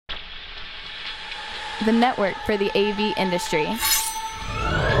the network for the AV industry.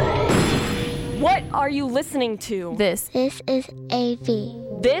 What are you listening to? This is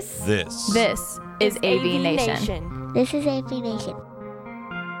AV. This is AV Nation. This is AV Nation.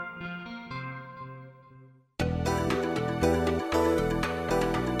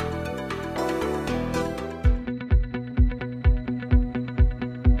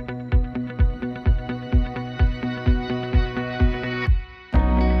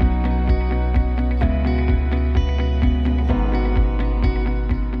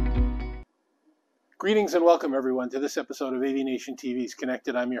 Greetings and welcome, everyone, to this episode of AV Nation TV's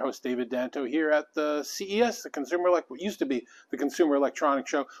Connected. I'm your host, David Danto, here at the CES, what used to be the Consumer Electronics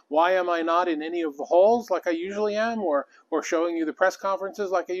Show. Why am I not in any of the halls like I usually am, or showing you the press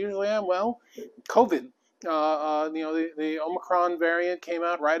conferences like I usually am? Well, COVID. The Omicron variant came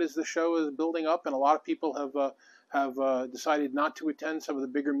out right as the show is building up, and a lot of people have decided not to attend some of the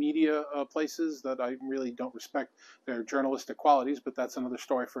bigger media places that I really don't respect their journalistic qualities, but that's another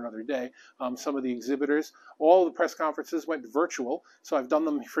story for another day. Some of the exhibitors, all the press conferences went virtual, so I've done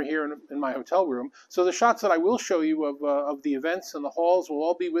them for here in my hotel room. So the shots that I will show you of the events and the halls will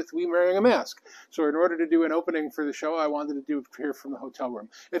all be with me wearing a mask. So in order to do an opening for the show, I wanted to do it here from the hotel room.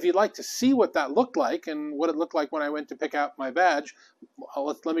 If you'd like to see what that looked like and what it looked like when I went to pick out my badge,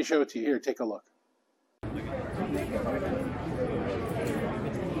 let me show it to you here. Take a look.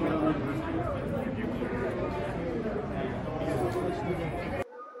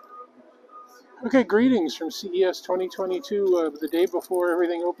 Okay, greetings from CES 2022, the day before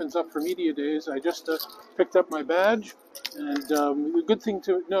everything opens up for Media Days. I just picked up my badge, and the good thing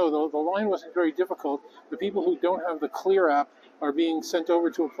to know, though, the line wasn't very difficult. The people who don't have the Clear app are being sent over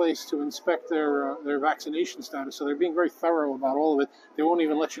to a place to inspect their vaccination status, so they're being very thorough about all of it. They won't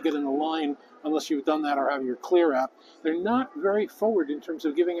even let you get in the line unless you've done that or have your Clear app. They're not very forward in terms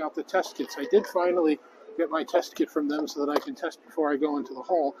of giving out the test kits. I did finally get my test kit from them so that I can test before I go into the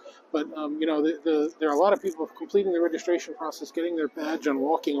hall. But, there are a lot of people completing the registration process, getting their badge and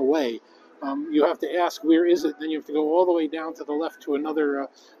walking away. You have to ask, where is it? Then you have to go all the way down to the left to another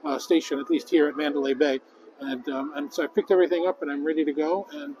station, at least here at Mandalay Bay. And so I picked everything up and I'm ready to go.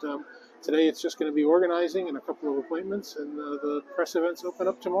 And today it's just going to be organizing and a couple of appointments, and the press events open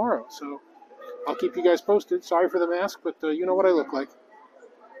up tomorrow. So I'll keep you guys posted. Sorry for the mask, but you know what I look like.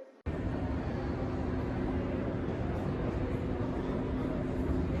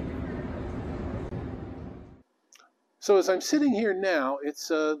 So as I'm sitting here now, it's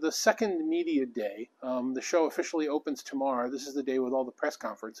the second media day. The show officially opens tomorrow. This is the day with all the press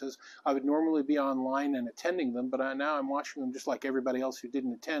conferences. I would normally be online and attending them, but now I'm watching them just like everybody else who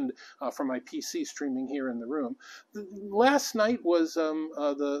didn't attend from my PC streaming here in the room. Last night was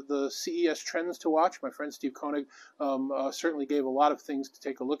the CES Trends to Watch. My friend Steve Koenig certainly gave a lot of things to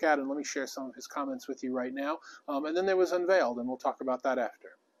take a look at, and let me share some of his comments with you right now. And then there was Unveiled, and we'll talk about that after.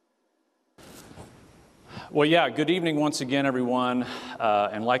 Well, yeah, good evening once again, everyone.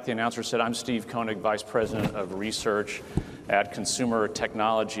 And like the announcer said, I'm Steve Koenig, Vice President of Research at Consumer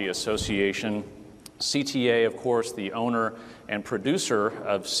Technology Association. CTA, of course, the owner and producer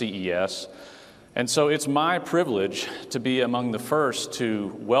of CES. And so it's my privilege to be among the first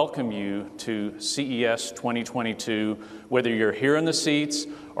to welcome you to CES 2022, whether you're here in the seats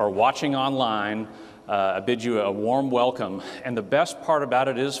or watching online. I bid you a warm welcome. And the best part about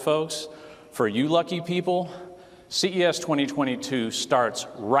it is, folks, for you lucky people, CES 2022 starts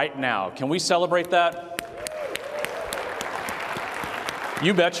right now. Can we celebrate that?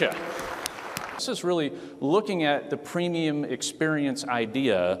 You betcha. This is really looking at the premium experience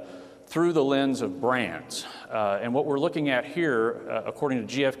idea through the lens of brands. And what we're looking at here, according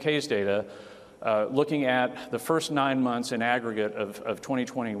to GfK's data, looking at the first 9 months in aggregate of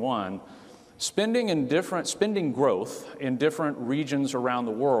 2021, spending growth in different regions around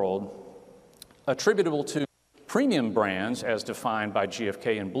the world attributable to premium brands as defined by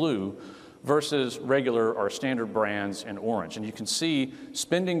GfK in blue versus regular or standard brands in orange. And you can see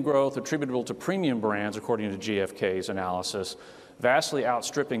spending growth attributable to premium brands, according to GfK's analysis, vastly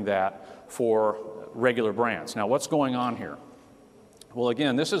outstripping that for regular brands. Now, what's going on here? Well,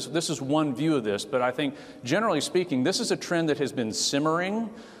 again, this is one view of this, but I think generally speaking, this is a trend that has been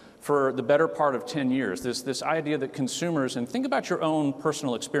simmering for the better part of 10 years. This idea that consumers, and think about your own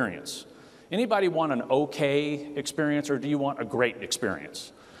personal experience. Anybody want an okay experience, or do you want a great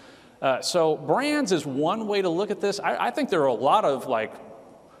experience? So brands is one way to look at this. I think there are a lot of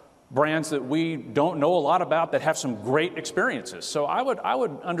brands that we don't know a lot about that have some great experiences. So I would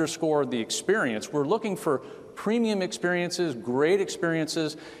underscore the experience. We're looking for premium experiences, great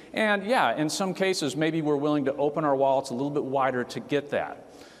experiences, and yeah, in some cases, maybe we're willing to open our wallets a little bit wider to get that.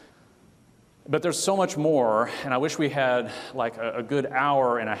 But there's so much more, and I wish we had like a good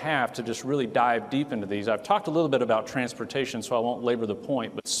hour and a half to just really dive deep into these. I've talked a little bit about transportation, so I won't labor the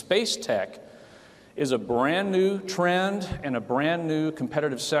point, but space tech is a brand new trend and a brand new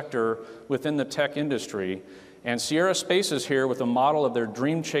competitive sector within the tech industry. And Sierra Space is here with a model of their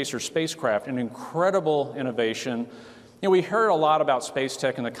Dream Chaser spacecraft, an incredible innovation. You know, we heard a lot about space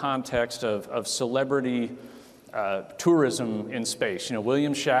tech in the context of celebrity tourism in space. You know,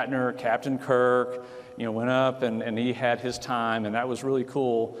 William Shatner, Captain Kirk, you know, went up and he had his time, and that was really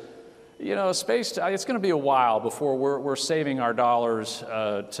cool. You know, space, it's going to be a while before we're saving our dollars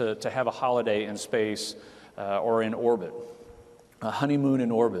to have a holiday in space or in orbit. A honeymoon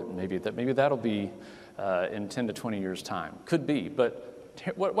in orbit, maybe that'll be in 10 to 20 years' time. Could be, but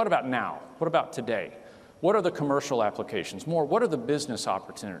what about now? What about today? What are the commercial applications? More, what are the business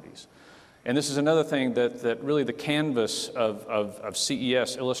opportunities? And this is another thing that really the canvas of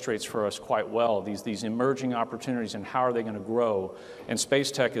CES illustrates for us quite well, these emerging opportunities and how are they going to grow. And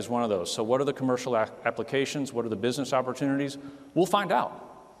space tech is one of those. So what are the commercial applications? What are the business opportunities? We'll find out.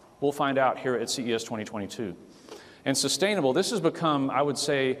 We'll find out here at CES 2022. And sustainable, this has become, I would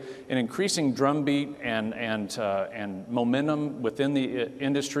say, an increasing drumbeat and momentum within the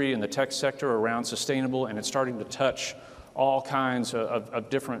industry and the tech sector around sustainable, and it's starting to touch all kinds of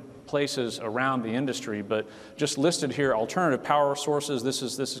different places around the industry. But just listed here, alternative power sources, this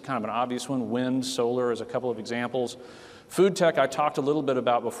is kind of an obvious one. Wind, solar is a couple of examples. Food tech I talked a little bit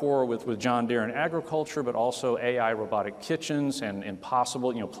about before with John Deere and agriculture, but also AI robotic kitchens and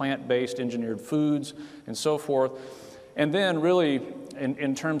possible, you know, plant-based engineered foods and so forth. And then really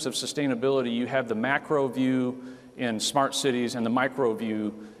in terms of sustainability, you have the macro view in smart cities and the micro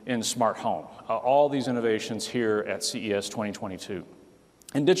view in smart home. All these innovations here at CES 2022.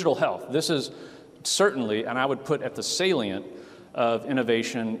 In digital health, this is certainly, and I would put at the salient of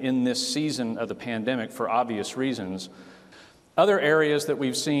innovation in this season of the pandemic for obvious reasons. Other areas that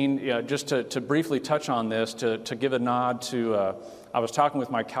we've seen, just to briefly touch on this, to give a nod to, I was talking with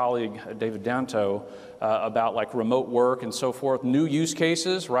my colleague, David Danto, about like remote work and so forth, new use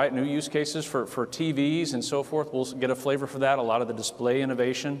cases, right? New use cases for TVs and so forth. We'll get a flavor for that, a lot of the display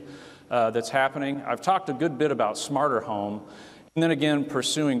innovation that's happening. I've talked a good bit about smarter home, and then again,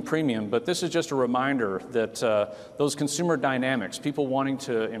 pursuing premium, but this is just a reminder that those consumer dynamics, people wanting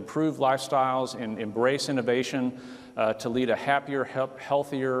to improve lifestyles and embrace innovation to lead a happier,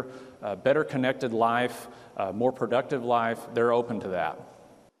 healthier, better connected life, more productive life, they're open to that.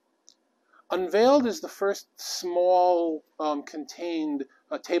 Unveiled is the first small, contained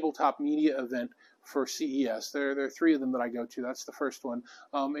tabletop media event for CES. There are three of them that I go to. That's the first one.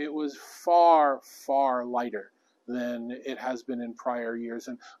 It was far, far lighter than it has been in prior years.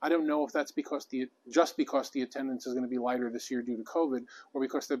 And I don't know if that's just because the attendance is going to be lighter this year due to COVID, or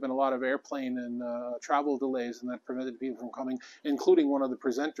because there have been a lot of airplane and travel delays and that prevented people from coming, including one of the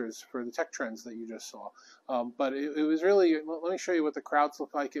presenters for the tech trends that you just saw. But it was really, let me show you what the crowds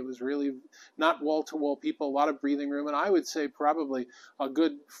look like. It was really not wall-to-wall people, a lot of breathing room, and I would say probably a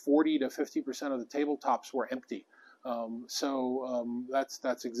good 40 to 50% of the tabletops were empty.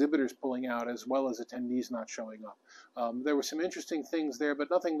 That's exhibitors pulling out as well as attendees not showing up. There were some interesting things there, but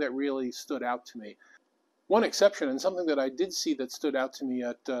nothing that really stood out to me. One exception, and something that I did see that stood out to me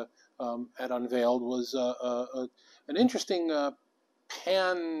at Unveiled, was an interesting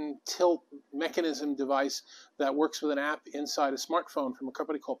pan tilt mechanism device that works with an app inside a smartphone from a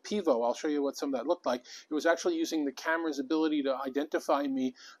company called Pivo. I'll show you what some of that looked like. It was actually using the camera's ability to identify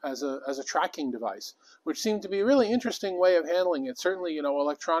me as a tracking device, which seemed to be a really interesting way of handling it. Certainly, you know,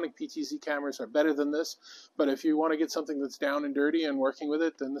 electronic PTZ cameras are better than this, but if you want to get something that's down and dirty and working with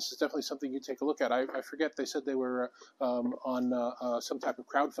it, then this is definitely something you take a look at. I forget, they said they were on some type of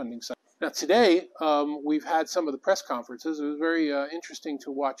crowdfunding site. Now today, we've had some of the press conferences. It was very interesting to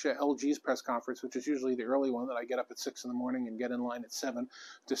watch LG's press conference, which is usually the early one that I get up at 6 in the morning and get in line at 7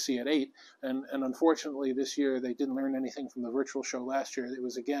 to see at 8. And unfortunately this year they didn't learn anything from the virtual show last year. It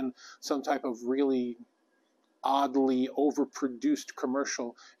was again some type of really oddly overproduced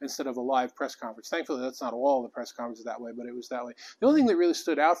commercial instead of a live press conference. Thankfully, that's not all the press conferences that way, but it was that way. The only thing that really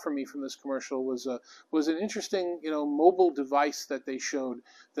stood out for me from this commercial was an interesting, you know, mobile device that they showed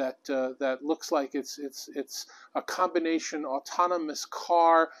that that looks like it's a combination autonomous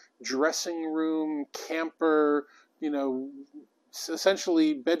car, dressing room, camper, you know,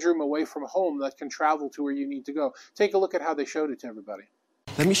 essentially bedroom away from home that can travel to where you need to go. Take a look at how they showed it to everybody.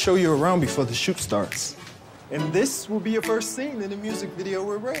 Let me show you around before the shoot starts. And this will be your first scene in the music video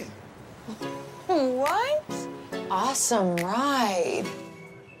we're in. What? Awesome ride.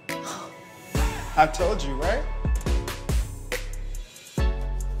 I told you, right?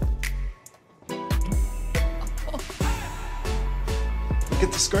 Look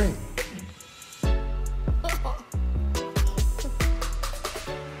at the screen.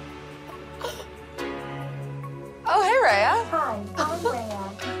 Oh, hey, Rhea. Hi, I'm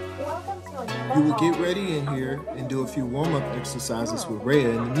Rhea. Welcome to another You will get ready in here and do a few warm-up exercises with Rhea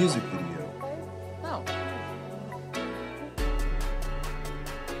in the music video. Oh.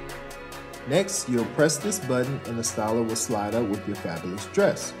 Next, you'll press this button and the styler will slide up with your fabulous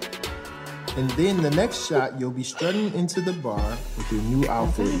dress. And then the next shot, you'll be strutting into the bar with your new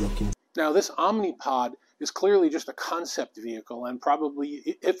outfit looking. Now, this Omnipod is clearly just a concept vehicle and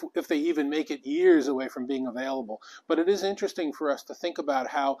probably, if they even make it, years away from being available. But it is interesting for us to think about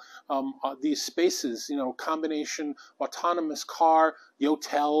how these spaces, combination autonomous car,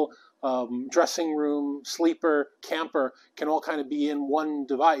 yotel, dressing room, sleeper, camper, can all kind of be in one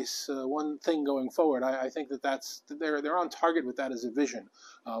device, one thing going forward. I think they're on target with that as a vision.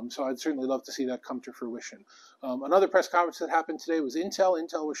 So I'd certainly love to see that come to fruition. Another press conference that happened today was Intel.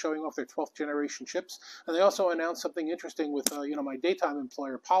 Intel was showing off their 12th generation chips, and they also announced something interesting with my daytime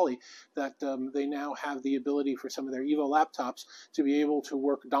employer Poly, that they now have the ability for some of their Evo laptops to be able to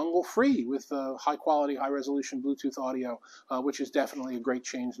work dongle free with high quality, high resolution Bluetooth audio, which is definitely a great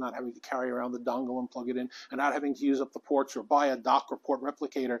change, not having to carry around the dongle and plug it in, and not having to use up the ports or buy a dock or port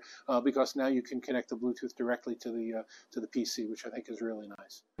replicator, because now you can connect the Bluetooth directly to the PC, which I think is really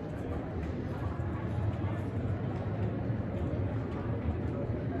nice.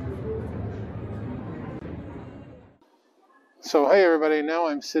 So hey everybody, now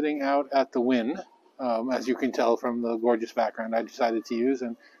I'm sitting out at the Wynn, as you can tell from the gorgeous background I decided to use,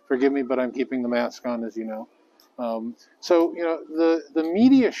 and forgive me, but I'm keeping the mask on, as you know. The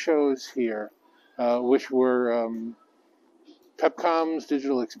media shows here, which were Pepcom's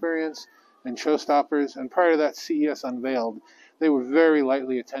digital experience and Showstoppers, and prior to that CES Unveiled, they were very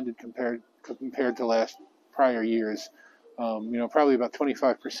lightly attended compared to prior years. Probably about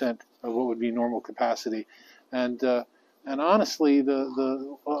 25% of what would be normal capacity, and honestly, a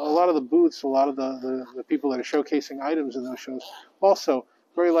lot of the booths, a lot of the people that are showcasing items in those shows, also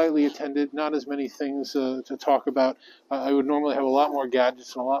very lightly attended. Not as many things to talk about. I would normally have a lot more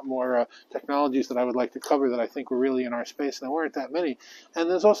gadgets and a lot more technologies that I would like to cover that I think were really in our space, and there weren't that many. And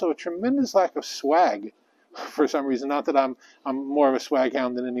there's also a tremendous lack of swag for some reason. Not that I'm more of a swag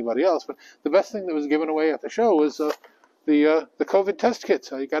hound than anybody else, but the best thing that was given away at the show was the COVID test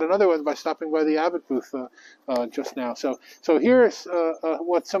kits. You got another one by stopping by the Abbott booth just now. So here's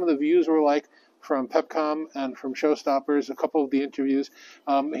what some of the views were like from Pepcom and from Showstoppers, a couple of the interviews.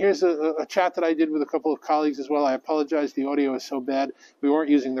 Here's a chat that I did with a couple of colleagues as well. I apologize, the audio is so bad. We weren't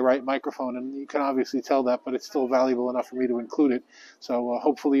using the right microphone, and you can obviously tell that, but it's still valuable enough for me to include it. So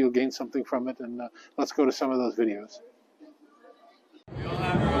hopefully you'll gain something from it, and let's go to some of those videos.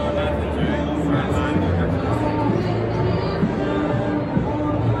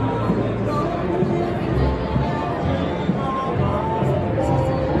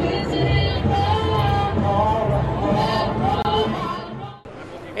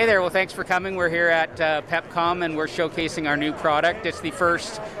 Hey there, well thanks for coming. We're here at Pepcom and we're showcasing our new product. It's the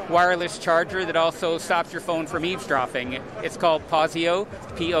first wireless charger that also stops your phone from eavesdropping. It's called Pozio,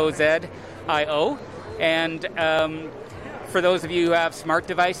 P-O-Z-I-O. And for those of you who have smart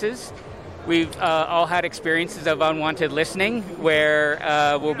devices, we've all had experiences of unwanted listening where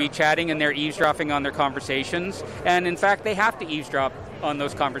we'll be chatting and they're eavesdropping on their conversations. And in fact, they have to eavesdrop on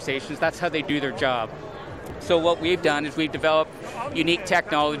those conversations. That's how they do their job. So what we've done is we've developed unique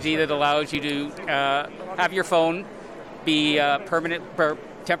technology that allows you to have your phone be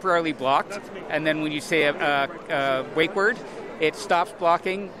temporarily blocked, and then when you say a wake word, it stops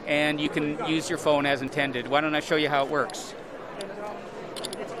blocking and you can use your phone as intended. Why don't I show you how it works?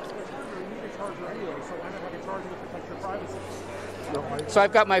 So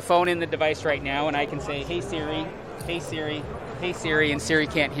I've got my phone in the device right now and I can say, hey Siri, hey Siri, hey Siri, and Siri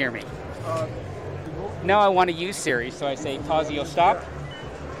can't hear me. Now I want to use Siri, so I say, Pozio, stop.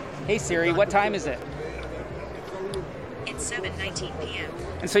 Hey Siri, what time is it? It's 7:19 p.m.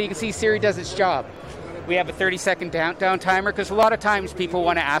 And so you can see Siri does its job. We have a 30-second countdown timer, because a lot of times people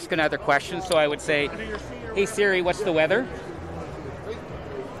want to ask another question, so I would say, hey Siri, what's the weather?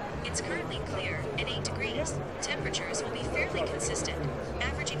 It's currently clear and 8 degrees. Temperatures will be fairly consistent,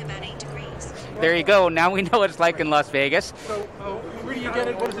 averaging about 8 degrees. There you go. Now we know what it's like in Las Vegas. So where do you get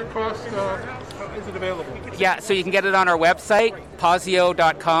it? What does it cost? Is it available? Yeah, so you can get it on our website,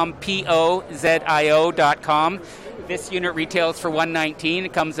 pozio.com, P-O-Z-I-O.com. This unit retails for $119.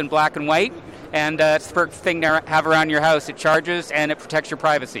 It comes in black and white, and it's the perfect thing to have around your house. It charges and it protects your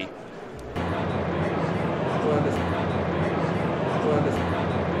privacy.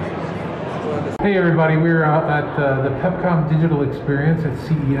 Hey everybody, we're at the Pepcom Digital Experience at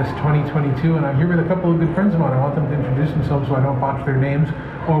CES 2022, and I'm here with a couple of good friends of mine. I want them to introduce themselves so I don't botch their names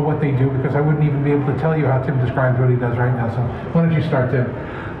or what they do, because I wouldn't even be able to tell you how Tim describes what he does right now. So why don't you start, Tim?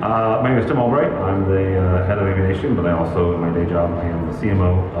 My name is Tim Albright. I'm the head of aviation, but I also, in my day job, I am the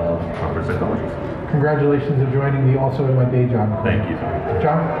CMO of Conference Technologies. Congratulations on joining me also in my day job. Thank you.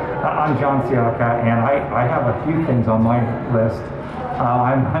 John? I'm John Siaka, and I have a few things on my list.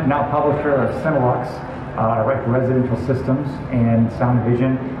 I'm now publisher of Cinelux. I write for residential systems and sound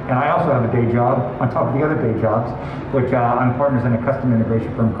vision, and I also have a day job on top of the other day jobs, which I'm partners in a custom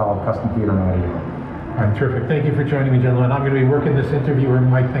integration firm called Custom Theater and Audio. All right, terrific. Thank you for joining me, gentlemen. I'm going to be working this interviewer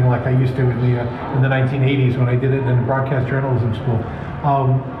mic thing like I used to in the 1980s when I did it in broadcast journalism school.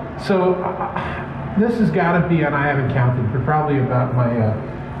 This has got to be, and I haven't counted, but probably about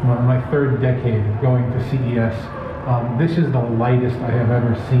my third decade of going to CES. This is the lightest I have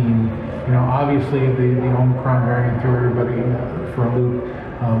ever seen. You know, obviously the Omicron variant threw everybody for a loop.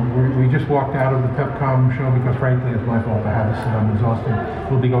 We just walked out of the Pepcom show because, frankly, it's my fault. I had to sit. I'm exhausted.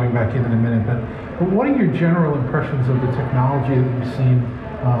 We'll be going back in a minute. But what are your general impressions of the technology that you've seen?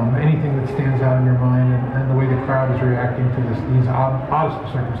 Anything that stands out in your mind, and the way the crowd is reacting to these oddest of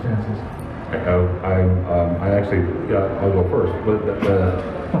circumstances? I actually, I'll go first. But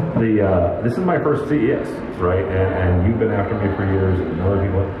this is my first CES, right? And you've been after me for years, and other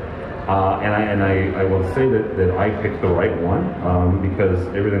people. And I will say that I picked the right one because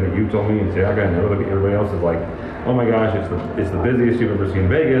everything that you told me and Siaka and everybody else is like, oh my gosh, it's the busiest you've ever seen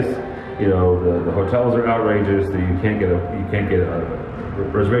Vegas. You know, the hotels are outrageous. That you can't get a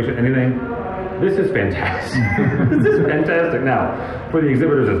reservation, anything. This is fantastic. This is fantastic. Now, for the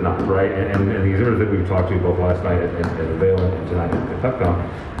exhibitors, it's not, right? And the exhibitors that we've talked to both last night at Avail and tonight at Pepcom,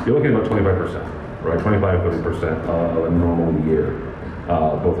 you're looking at about 25%, right? 25-30% of a normal year,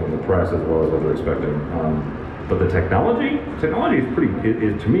 both in the press as well as what they're expecting. But the technology is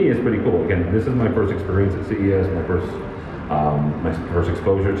to me, is pretty cool. Again, this is my first experience at CES, my first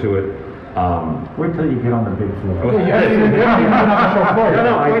exposure to it. Wait till you get on the big floor. Wait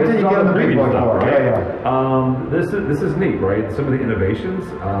till you get on the big floor. Right? This is neat, right? Some of the innovations.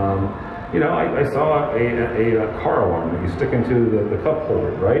 You know, I saw a car alarm that you stick into the cup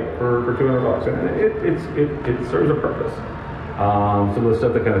holder, right, for $200, and it serves a purpose. Some of the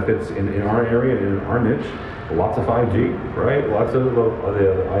stuff that kind of fits in our area, in our niche. Lots of 5G, right? Lots of the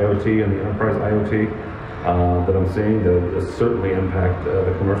IoT and the enterprise IoT. That I'm seeing that certainly impact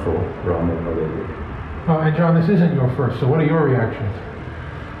the commercial realm of it. And John, this isn't your first, so what are your reactions?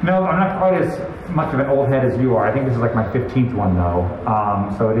 No, I'm not quite as much of an old head as you are. I think this is like my 15th one though.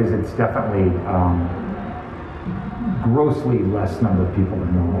 So it's definitely grossly less number of people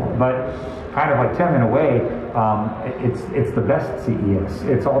than normal. But kind of like Tim in a way, it's the best CES.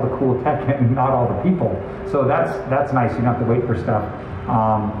 It's all the cool tech and not all the people. So that's nice. You don't have to wait for stuff.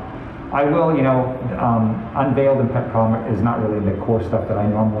 I will, Unveiled and Pepcom is not really the core stuff that I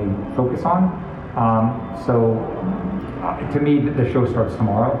normally focus on. To me, the show starts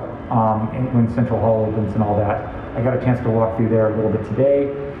tomorrow, when Central Hall opens and all that. I got a chance to walk through there a little bit today,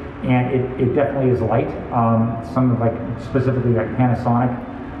 and it definitely is light. Some of specifically like Panasonic,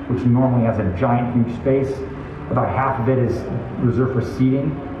 which normally has a giant, huge space. About half of it is reserved for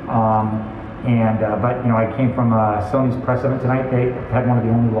seating. But I came from Sony's press event tonight. They had one of the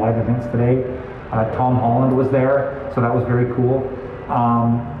only live events today. Tom Holland was there, so that was very cool.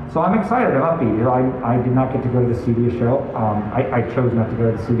 So I'm excited. I'm upbeat. I did not get to go to the CES show. I chose not to go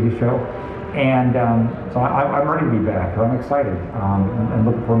to the CES show, and so I'm ready to be back. I'm excited and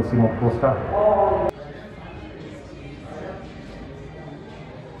looking forward to seeing all the cool stuff.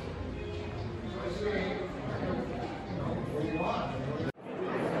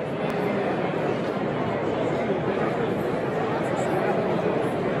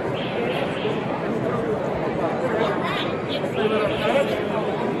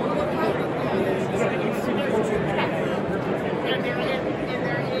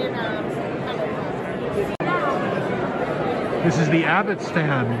 This is the Abbott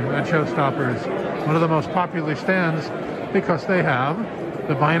stand at Showstoppers, one of the most popular stands because they have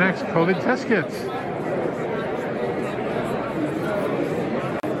the Binax COVID test kits.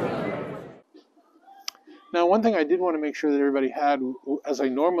 Now, one thing I did want to make sure that everybody had, as I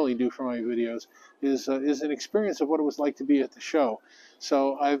normally do for my videos, is an experience of what it was like to be at the show.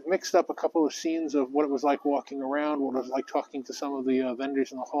 So I've mixed up a couple of scenes of what it was like walking around, what it was like talking to some of the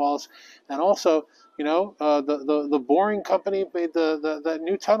vendors in the halls, and also, the Boring Company made that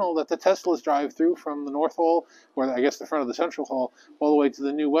new tunnel that the Teslas drive through from the North Hall, or I guess the front of the Central Hall, all the way to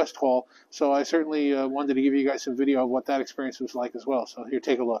the new West Hall. So I certainly wanted to give you guys some video of what that experience was like as well. So here,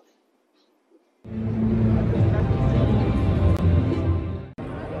 take a look.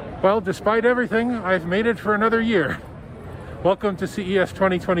 Well, despite everything, I've made it for another year. Welcome to CES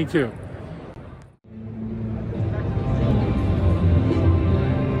 2022.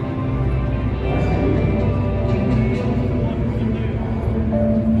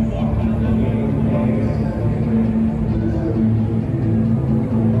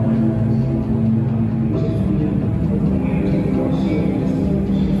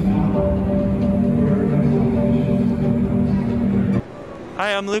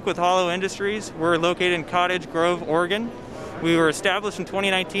 Hi, I'm Luke with Hollow Industries. We're located in Cottage Grove, Oregon. We were established in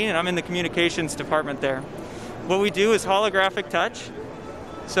 2019, and I'm in the communications department there. What we do is holographic touch.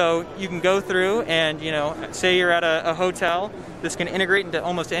 So you can go through and, say you're at a hotel. This can integrate into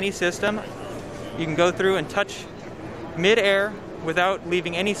almost any system. You can go through and touch mid-air without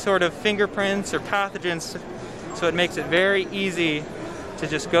leaving any sort of fingerprints or pathogens. So it makes it very easy to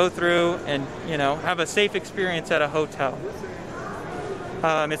just go through and, have a safe experience at a hotel.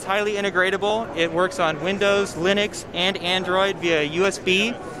 It's highly integratable. It works on Windows, Linux, and Android via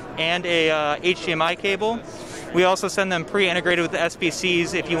USB and a HDMI cable. We also send them pre-integrated with the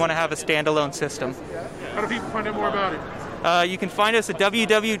SBCs if you want to have a standalone system. How do people find out more about it? You can find us at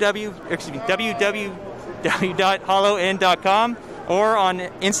www.hollowin.com or on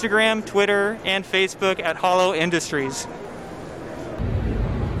Instagram, Twitter, and Facebook at Hollow Industries.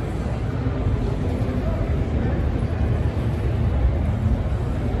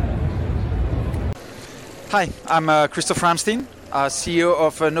 Hi, I'm Christoph Ramstein, CEO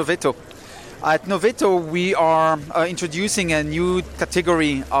of Noveto. At Noveto, we are introducing a new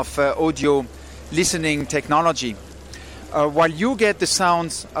category of audio listening technology. While you get the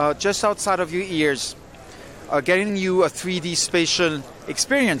sounds just outside of your ears, getting you a 3D spatial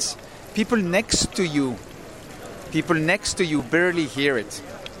experience, people next to you barely hear it.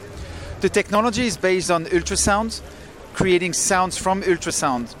 The technology is based on ultrasound, creating sounds from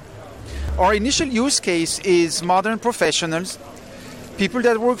ultrasound. Our initial use case is modern professionals, people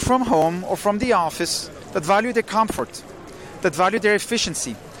that work from home or from the office, that value their comfort, that value their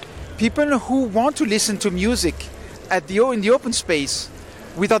efficiency. People who want to listen to music in the open space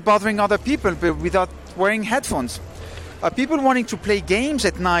without bothering other people, but without wearing headphones. People wanting to play games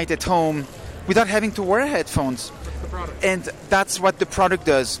at night at home without having to wear headphones. And that's what the product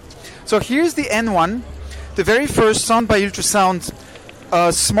does. So here's the N1, the very first sound by ultrasound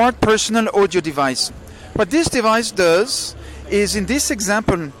smart personal audio device. What this device does is, in this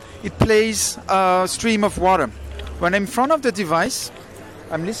example, it plays a stream of water. When I'm in front of the device,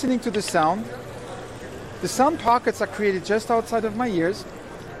 I'm listening to the sound. The sound pockets are created just outside of my ears.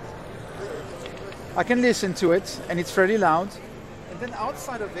 I can listen to it, and it's fairly loud. And then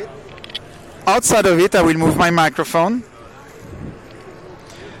outside of it, I will move my microphone.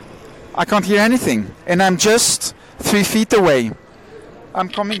 I can't hear anything, and I'm just 3 feet away. I'm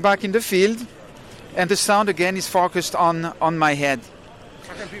coming back in the field, and the sound again is focused on my head.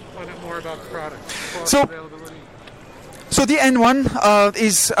 How can people find out more about the product? So the N1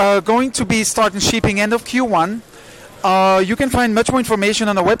 is going to be starting shipping end of Q1. You can find much more information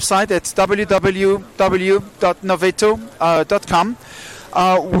on our website at www.noveto.com.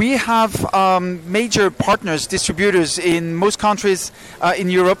 We have major partners, distributors in most countries in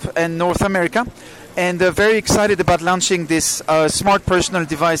Europe and North America, and very excited about launching this smart personal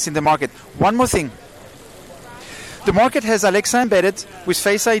device in the market. One more thing. The market has Alexa embedded with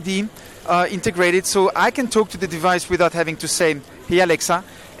Face ID integrated, so I can talk to the device without having to say, "Hey Alexa,"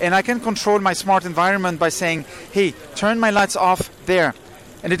 and I can control my smart environment by saying, "Hey, turn my lights off there."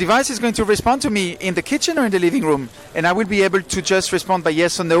 And the device is going to respond to me in the kitchen or in the living room, and I will be able to just respond by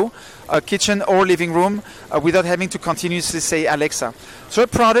yes or no, kitchen or living room, without having to continuously say Alexa. So a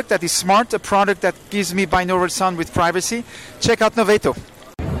product that is smart, a product that gives me binaural sound with privacy. Check out Noveto.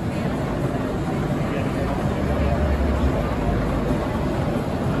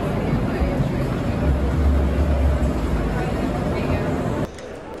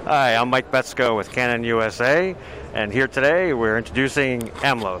 Hi, I'm Mike Betzko with Canon USA, and here today we're introducing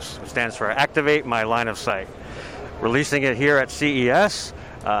AMLOS, which stands for Activate My Line of Sight. Releasing it here at CES,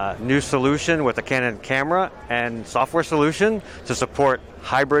 new solution with a Canon camera and software solution to support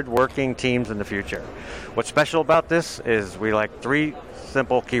hybrid working teams in the future. What's special about this is we like 3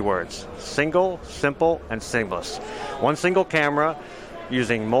 simple keywords: single, simple, and seamless. One single camera,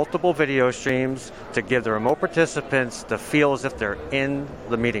 using multiple video streams to give the remote participants the feel as if they're in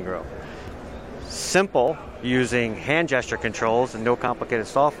the meeting room. Simple, using hand gesture controls and no complicated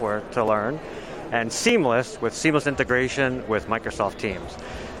software to learn. And seamless, with seamless integration with Microsoft Teams.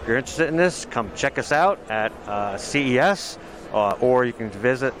 If you're interested in this, come check us out at CES. or you can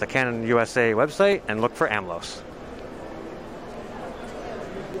visit the Canon USA website and look for AMLOS.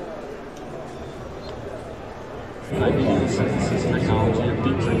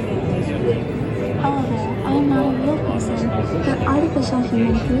 However, I am not a real person, but artificial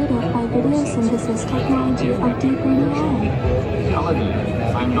human created by video synthesis technology of deep learning AI. However,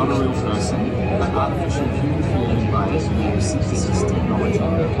 I am not a real person, but artificial human created by video synthesis technology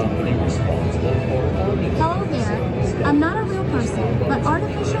of deep learning. Hello there. I'm not a real person, but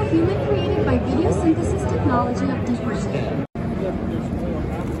artificial human created by video synthesis technology of deep learning.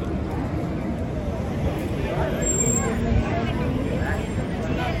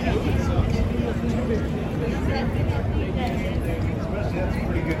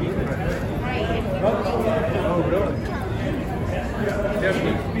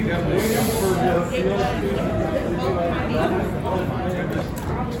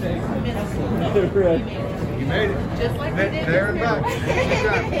 You made it. Just like you did. There and back.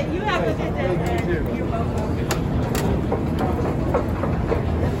 You have a good day. You too. You're welcome.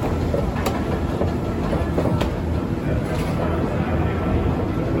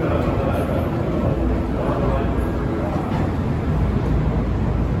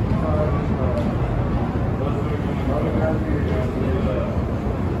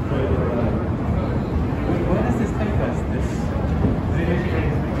 Where does this take us?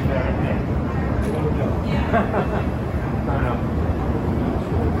 I don't know.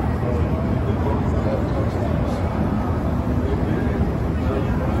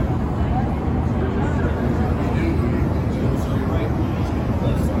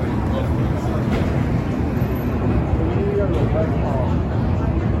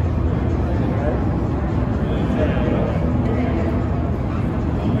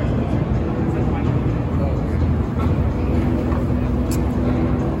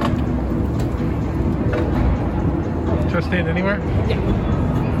 Stand anywhere? Yeah.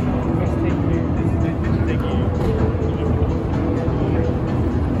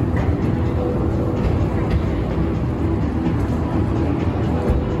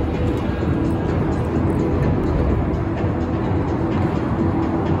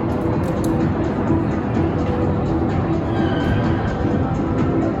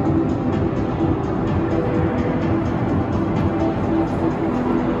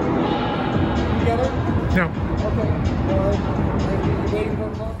 No.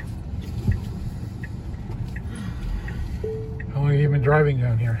 How long have you been driving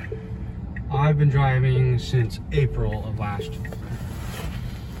down here? I've been driving since April of last year.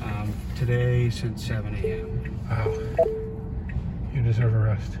 Today since 7 a.m. Wow. You deserve a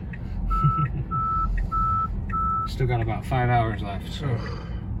rest. Still got about 5 hours left. So.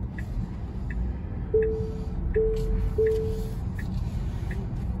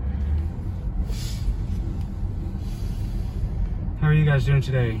 How are you guys doing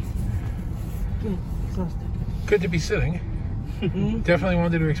today? Good. Exhausted. Good to be sitting. Definitely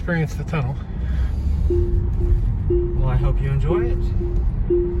wanted to experience the tunnel. Well, I hope you enjoy it.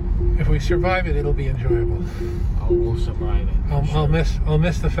 If we survive it, it'll be enjoyable. Oh, we'll survive it. I'll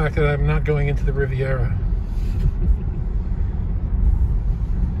miss the fact that I'm not going into the Riviera.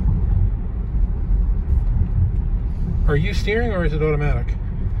 Are you steering or is it automatic?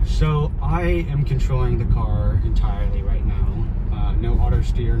 So I am controlling the car entirely right now. No auto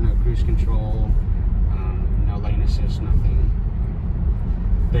steer, no cruise control, no lane assist, nothing.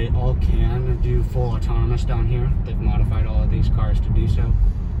 They all can do full autonomous down here. They've modified all of these cars to do so.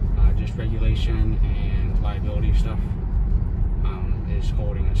 Just regulation and liability stuff is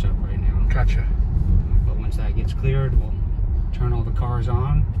holding us up right now. Gotcha. But once that gets cleared, we'll turn all the cars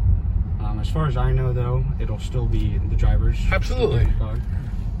on. As far as I know, though, it'll still be the drivers. Absolutely. The car,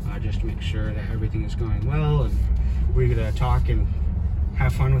 just to make sure that everything is going well, and we're gonna talk and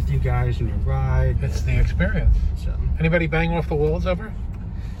have fun with you guys in your ride. It's the experience. So, anybody bang off the walls ever?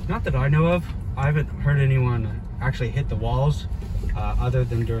 Not that I know of. I haven't heard anyone actually hit the walls, other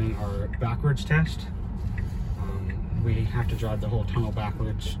than during our backwards test. We have to drive the whole tunnel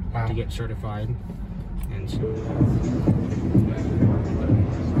backwards to get certified, and so.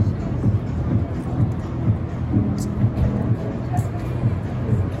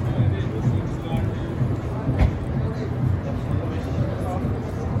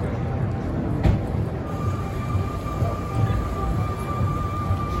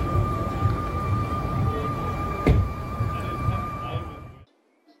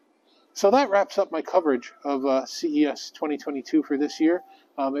 So that wraps up my coverage of CES 2022 for this year.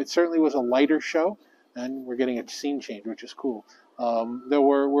 It certainly was a lighter show, and we're getting a scene change, which is cool. There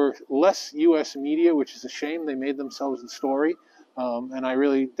were less U.S. media, which is a shame. They made themselves the story. And I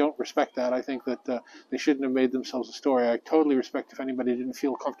really don't respect that. I think that they shouldn't have made themselves a story. I totally respect if anybody didn't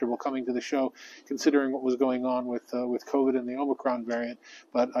feel comfortable coming to the show, considering what was going on with COVID and the Omicron variant.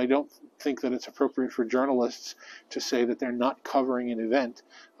 But I don't think that it's appropriate for journalists to say that they're not covering an event.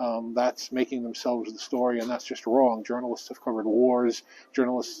 That's making themselves the story, and that's just wrong. Journalists have covered wars.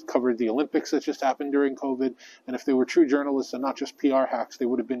 Journalists covered the Olympics that just happened during COVID. And if they were true journalists and not just PR hacks, they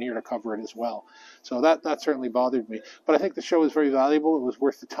would have been here to cover it as well. So that certainly bothered me. But I think the show is very valuable. It was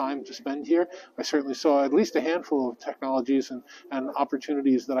worth the time to spend here. I certainly saw at least a handful of technologies and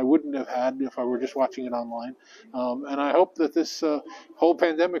opportunities that I wouldn't have had if I were just watching it online. And I hope that this whole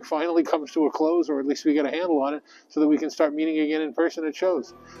pandemic finally comes to a close, or at least we get a handle on it, so that we can start meeting again in person at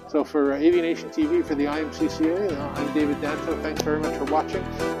shows. So for Aviation TV, for the IMCCA, I'm David Danto. Thanks very much for watching,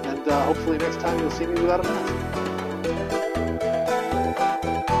 and hopefully next time you'll see me without a mask.